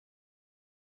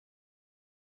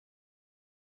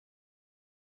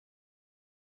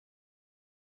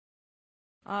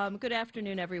Good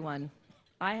afternoon, everyone.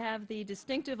 I have the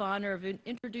distinctive honor of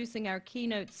introducing our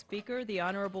keynote speaker, the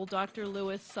Honorable Dr.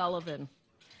 Louis Sullivan.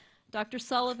 Dr.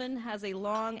 Sullivan has a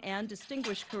long and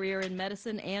distinguished career in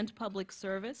medicine and public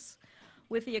service.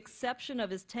 With the exception of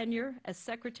his tenure as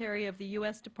Secretary of the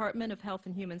U.S. Department of Health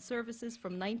and Human Services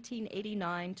from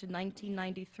 1989 to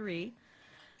 1993,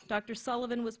 Dr.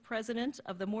 Sullivan was president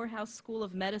of the Morehouse School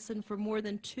of Medicine for more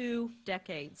than 2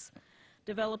 decades,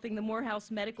 developing the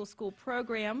Morehouse Medical School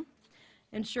program,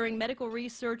 ensuring medical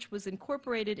research was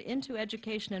incorporated into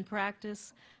education and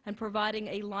practice, and providing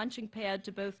a launching pad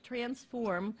to both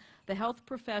transform the health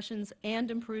professions and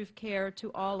improve care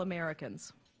to all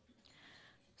Americans.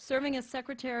 Serving as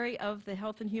Secretary of the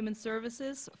Health and Human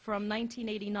Services from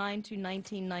 1989 to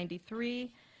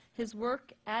 1993, his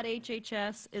work at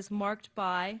HHS is marked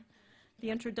by the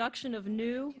introduction of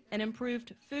new and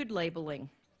improved food labeling,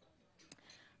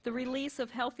 the release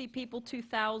of Healthy People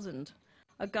 2000,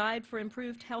 a guide for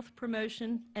improved health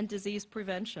promotion and disease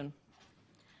prevention,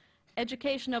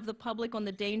 education of the public on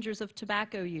the dangers of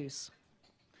tobacco use,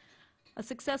 a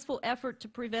successful effort to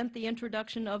prevent the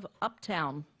introduction of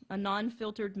Uptown, a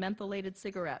non-filtered mentholated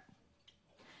cigarette,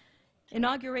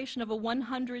 inauguration of a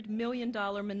 $100 million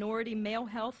minority male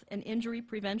health and injury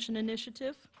prevention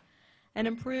initiative, and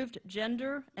improved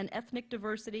gender and ethnic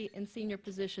diversity in senior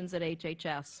positions at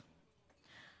HHS.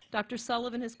 Dr.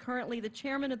 Sullivan is currently the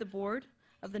chairman of the board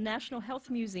of the National Health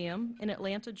Museum in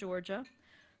Atlanta, Georgia,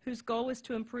 whose goal is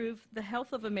to improve the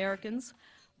health of Americans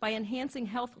by enhancing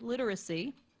health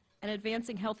literacy and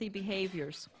advancing healthy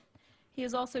behaviors. He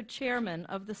is also chairman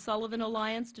of the Sullivan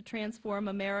Alliance to Transform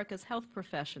America's Health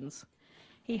Professions.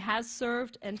 He has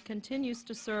served and continues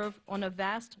to serve on a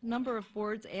vast number of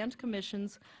boards and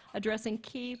commissions addressing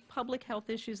key public health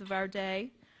issues of our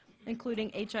day,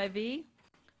 including HIV,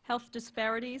 health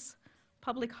disparities,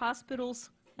 public hospitals,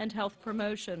 and health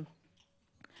promotion.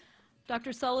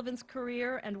 Dr. Sullivan's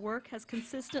career and work has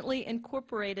consistently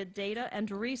incorporated data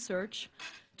and research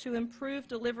to improve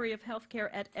delivery of health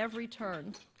care at every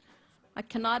turn. I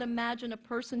cannot imagine a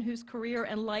person whose career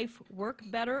and life work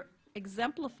better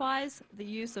exemplifies the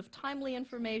use of timely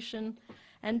information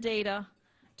and data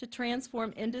to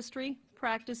transform industry,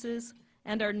 practices,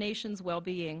 and our nation's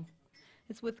well-being.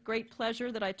 It's with great pleasure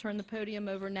that I turn the podium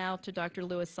over now to Dr.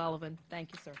 Louis Sullivan. Thank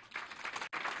you, sir.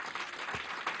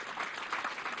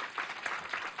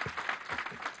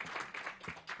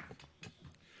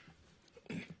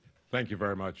 Thank you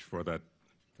very much for that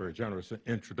very generous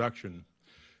introduction.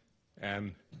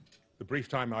 And the brief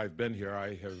time I've been here,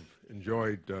 I have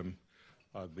enjoyed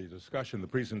the discussion, the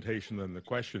presentation, and the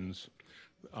questions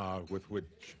with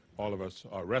which all of us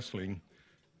are wrestling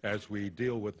as we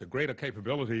deal with the greater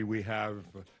capability we have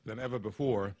than ever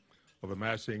before of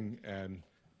amassing and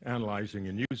analyzing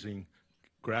and using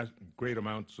great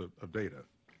amounts of data.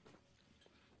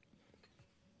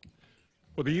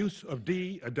 Well, the use of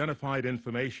de-identified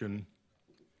information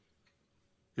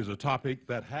is a topic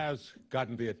that has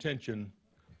gotten the attention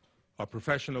of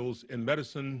professionals in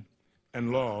medicine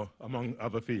and law, among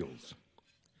other fields.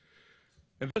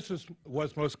 And this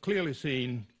was most clearly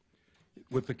seen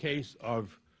with the case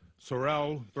of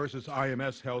Sorrell versus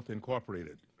IMS Health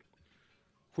Incorporated,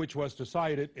 which was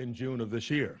decided in June of this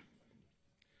year.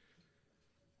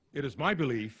 It is my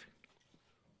belief,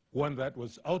 one that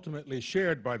was ultimately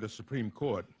shared by the Supreme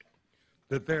Court,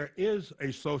 that there is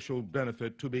a social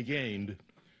benefit to be gained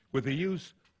with the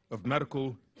use of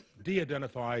medical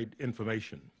de-identified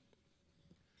information.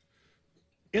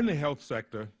 In the health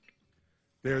sector,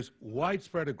 there's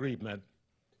widespread agreement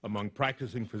among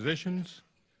practicing physicians,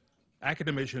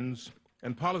 academicians,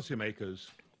 and policymakers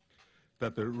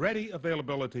that the ready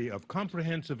availability of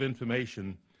comprehensive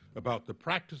information about the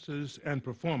practices and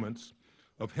performance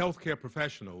of healthcare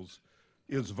professionals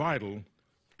is vital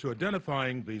to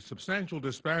identifying the substantial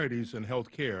disparities in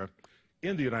healthcare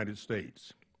in the United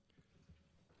States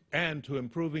and to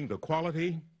improving the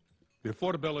quality, the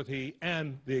affordability,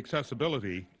 and the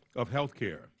accessibility of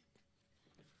healthcare.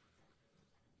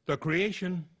 The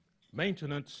creation,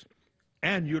 maintenance,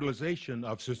 and utilization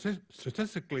of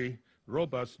statistically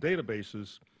robust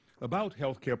databases about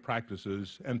healthcare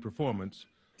practices and performance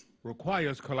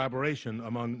requires collaboration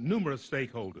among numerous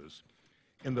stakeholders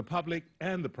in the public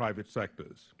and the private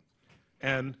sectors,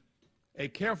 and a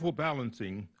careful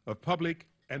balancing of public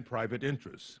and private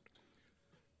interests.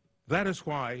 That is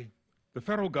why the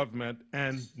federal government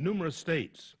and numerous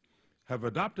states have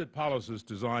adopted policies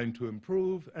designed to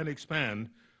improve and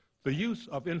expand the use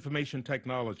of information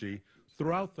technology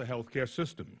throughout the healthcare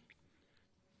system,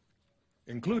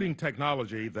 including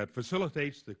technology that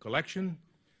facilitates the collection,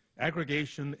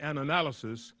 aggregation, and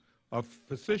analysis of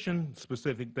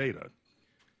physician-specific data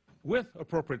with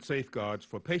appropriate safeguards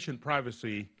for patient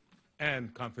privacy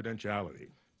and confidentiality.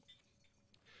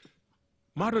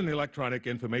 Modern electronic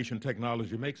information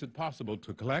technology makes it possible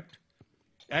to collect,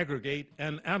 aggregate,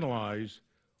 and analyze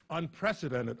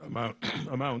unprecedented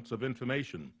amounts of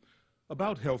information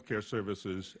about healthcare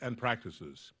services and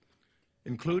practices,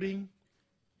 including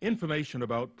information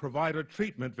about provider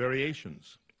treatment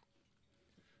variations.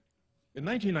 In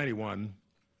 1991,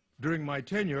 during my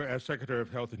tenure as Secretary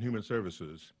of Health and Human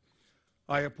Services,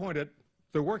 I appointed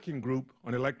the Working Group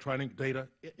on Electronic Data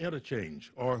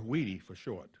Interchange, or WEDI for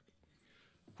short,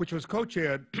 which was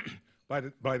co-chaired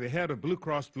by the head of Blue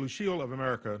Cross Blue Shield of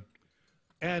America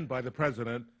and by the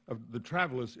president of the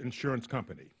Travelers Insurance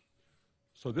Company.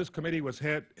 So this committee was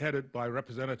headed by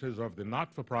representatives of the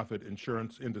not-for-profit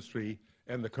insurance industry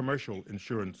and the commercial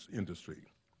insurance industry.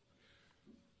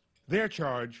 Their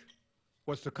charge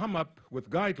was to come up with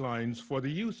guidelines for the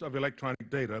use of electronic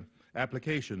data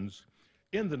applications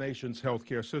in the nation's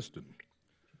healthcare system,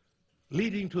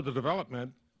 leading to the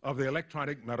development of the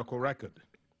electronic medical record.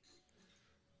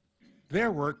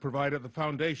 Their work provided the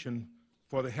foundation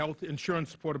for the Health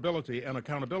Insurance Portability and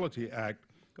Accountability Act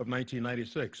of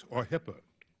 1996, or HIPAA,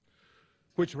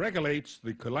 which regulates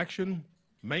the collection,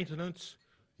 maintenance,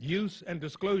 use, and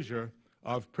disclosure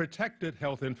of protected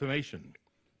health information,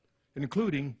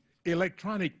 including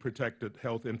electronic protected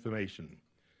health information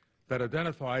that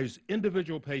identifies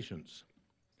individual patients.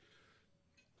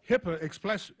 HIPAA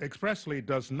expressly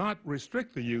does not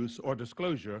restrict the use or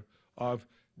disclosure of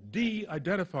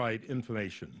de-identified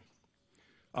information,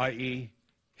 i.e.,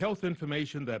 health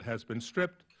information that has been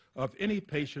stripped of any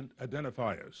patient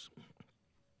identifiers.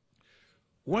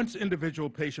 Once individual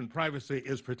patient privacy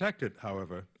is protected,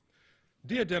 however,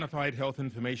 de-identified health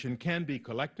information can be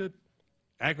collected,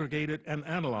 aggregated, and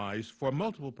analyzed for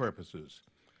multiple purposes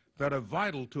that are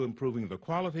vital to improving the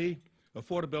quality,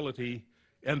 affordability,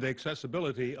 and the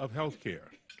accessibility of health care.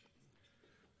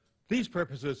 These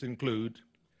purposes include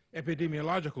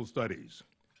epidemiological studies,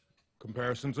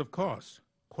 comparisons of costs,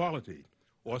 quality,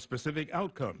 or specific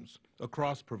outcomes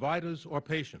across providers or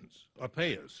patients or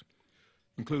payers,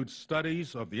 includes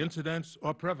studies of the incidence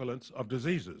or prevalence of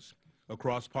diseases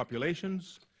across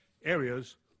populations,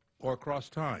 areas, or across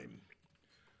time,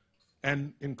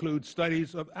 and includes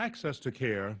studies of access to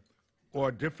care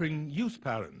or differing use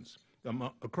patterns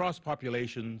across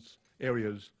populations,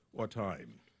 areas, or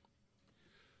time.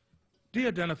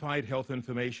 De-identified health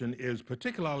information is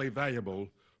particularly valuable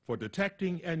for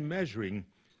detecting and measuring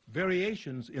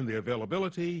variations in the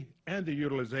availability and the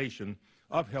utilization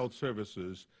of health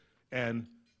services and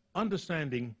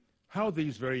understanding how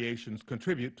these variations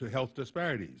contribute to health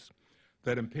disparities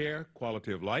that impair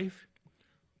quality of life,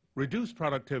 reduce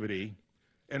productivity,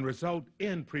 and result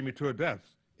in premature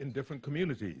deaths in different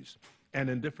communities and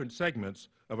in different segments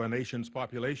of our nation's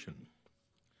population.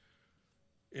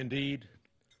 Indeed,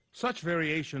 such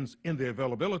variations in the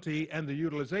availability and the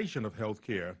utilization of health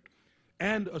care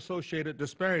and associated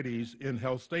disparities in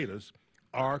health status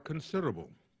are considerable.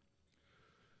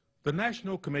 The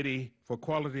National Committee for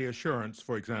Quality Assurance,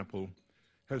 for example,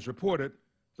 has reported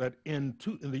that in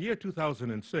the year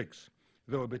 2006,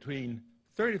 there were between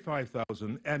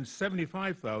 35,000 and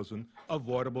 75,000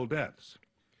 avoidable deaths,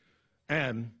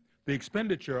 and the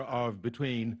expenditure of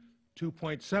between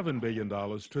 $2.7 billion to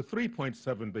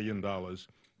 $3.7 billion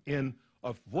in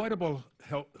avoidable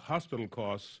hospital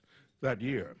costs that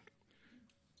year.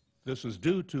 This is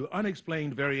due to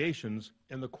unexplained variations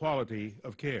in the quality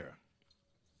of care.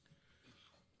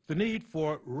 The need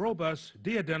for robust,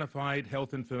 de-identified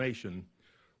health information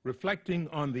reflecting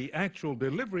on the actual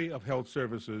delivery of health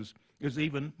services is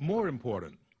even more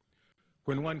important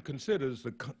when one considers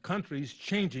the country's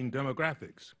changing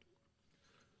demographics.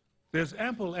 There's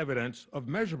ample evidence of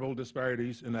measurable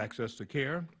disparities in access to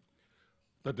care,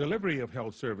 the delivery of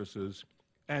health services,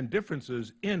 and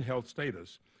differences in health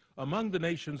status among the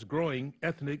nation's growing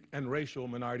ethnic and racial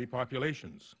minority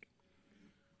populations.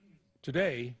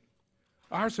 Today,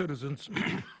 our citizens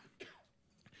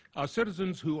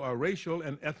who are racial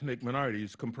and ethnic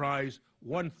minorities comprise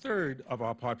 1/3 of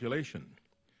our population.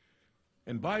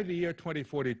 And by the year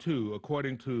 2042,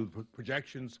 according to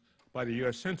projections by the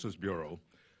U.S. Census Bureau,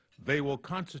 they will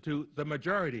constitute the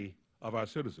majority of our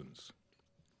citizens.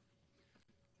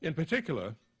 In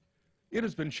particular, it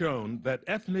has been shown that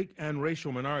ethnic and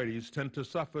racial minorities tend to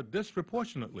suffer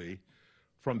disproportionately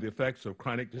from the effects of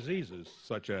chronic diseases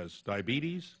such as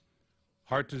diabetes,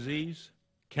 heart disease,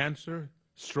 cancer,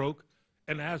 stroke,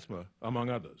 and asthma, among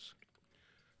others.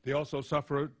 They also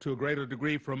suffer to a greater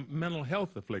degree from mental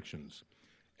health afflictions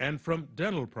and from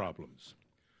dental problems.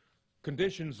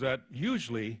 conditions that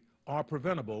usually are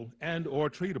preventable and or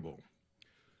treatable,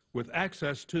 with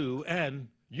access to and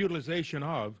utilization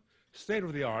of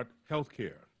state-of-the-art health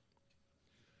care.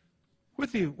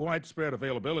 With the widespread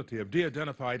availability of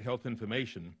de-identified health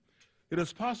information, it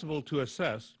is possible to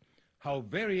assess how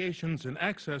variations in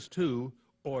access to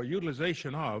or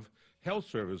utilization of health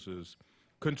services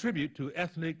contribute to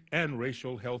ethnic and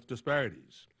racial health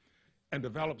disparities, and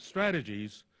develop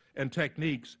strategies and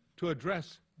techniques to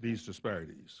address these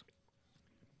disparities.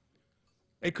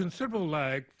 A considerable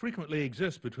lag frequently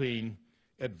exists between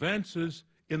advances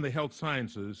in the health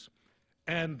sciences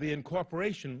and the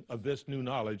incorporation of this new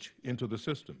knowledge into the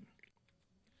system.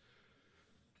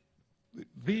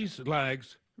 These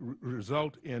lags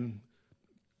result in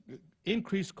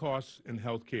increased costs in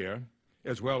health care,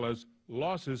 as well as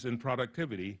losses in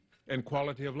productivity and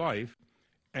quality of life,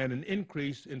 and an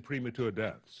increase in premature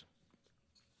deaths.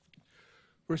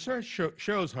 Research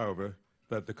shows, however,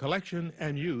 that the collection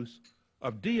and use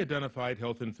of de-identified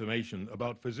health information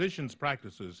about physicians'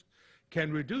 practices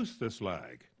can reduce this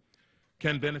lag,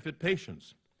 can benefit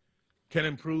patients, can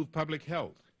improve public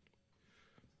health.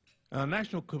 The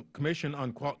National Commission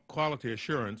on Quality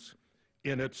Assurance,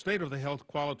 in its State of the Health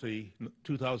Quality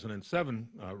 2007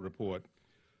 report,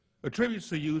 attributes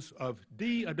the use of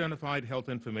de-identified health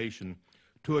information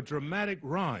to a dramatic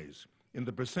rise in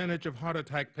the percentage of heart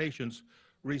attack patients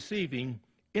receiving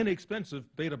inexpensive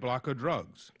beta blocker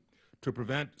drugs to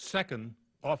prevent second,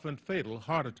 often fatal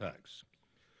heart attacks.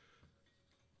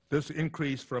 This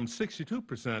increased from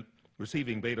 62%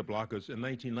 receiving beta blockers in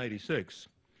 1996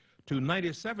 to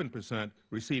 97%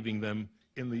 receiving them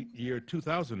in the year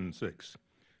 2006,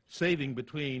 saving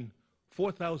between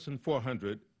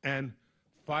 4,400 and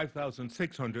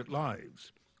 5,600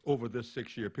 lives over this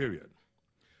 6-year period.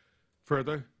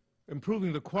 Further,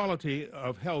 improving the quality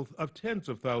of health of tens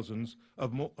of thousands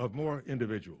of more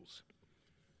individuals.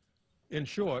 In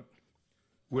short,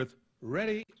 with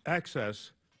ready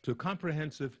access to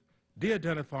comprehensive,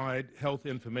 de-identified health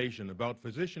information about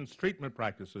physicians' treatment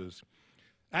practices,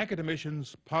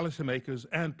 academicians, policymakers,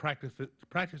 and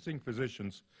practicing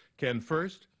physicians can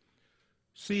first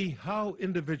see how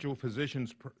individual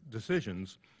physicians'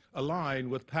 decisions align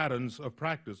with patterns of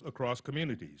practice across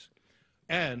communities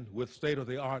and with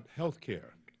state-of-the-art health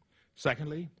care.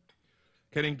 Secondly,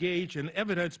 can engage in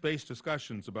evidence-based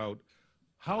discussions about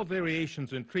how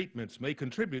variations in treatments may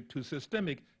contribute to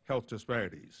systemic health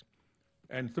disparities.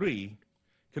 And three,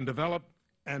 can develop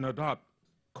and adopt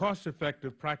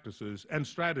cost-effective practices and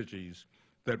strategies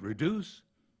that reduce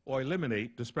or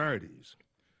eliminate disparities,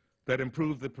 that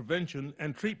improve the prevention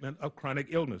and treatment of chronic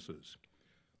illnesses,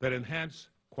 that enhance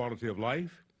quality of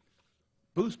life,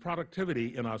 boost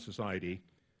productivity in our society,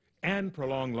 and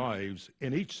prolong lives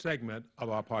in each segment of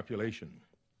our population.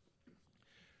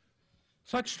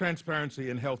 Such transparency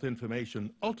in health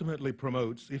information ultimately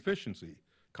promotes efficiency,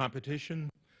 competition,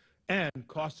 and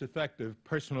cost-effective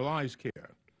personalized care,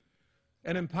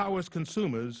 and empowers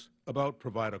consumers about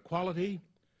provider quality,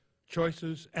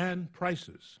 choices, and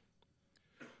prices.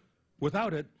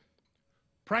 Without it,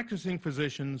 practicing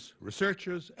physicians,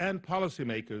 researchers, and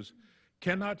policymakers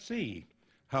cannot see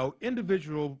how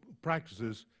individual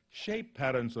practices shape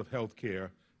patterns of health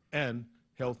care and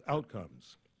health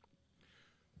outcomes.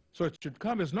 So it should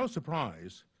come as no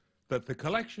surprise that the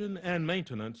collection and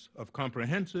maintenance of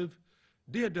comprehensive,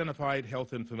 de-identified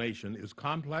health information is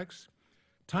complex,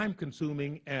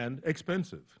 time-consuming, and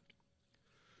expensive.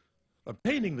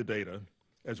 Obtaining the data,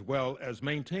 as well as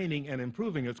maintaining and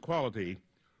improving its quality,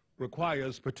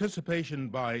 requires participation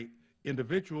by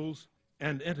individuals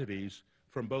and entities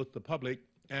from both the public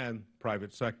and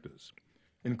private sectors,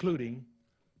 including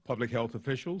public health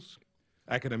officials,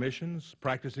 academicians,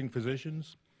 practicing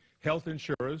physicians, health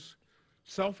insurers,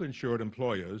 self-insured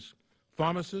employers,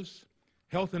 pharmacists,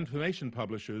 health information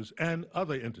publishers, and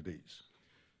other entities.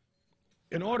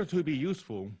 In order to be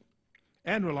useful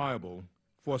and reliable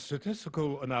for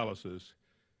statistical analysis,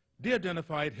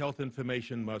 de-identified health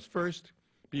information must first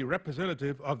be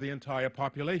representative of the entire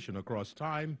population across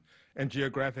time and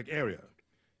geographic area,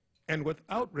 and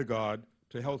without regard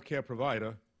to healthcare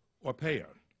provider or payer.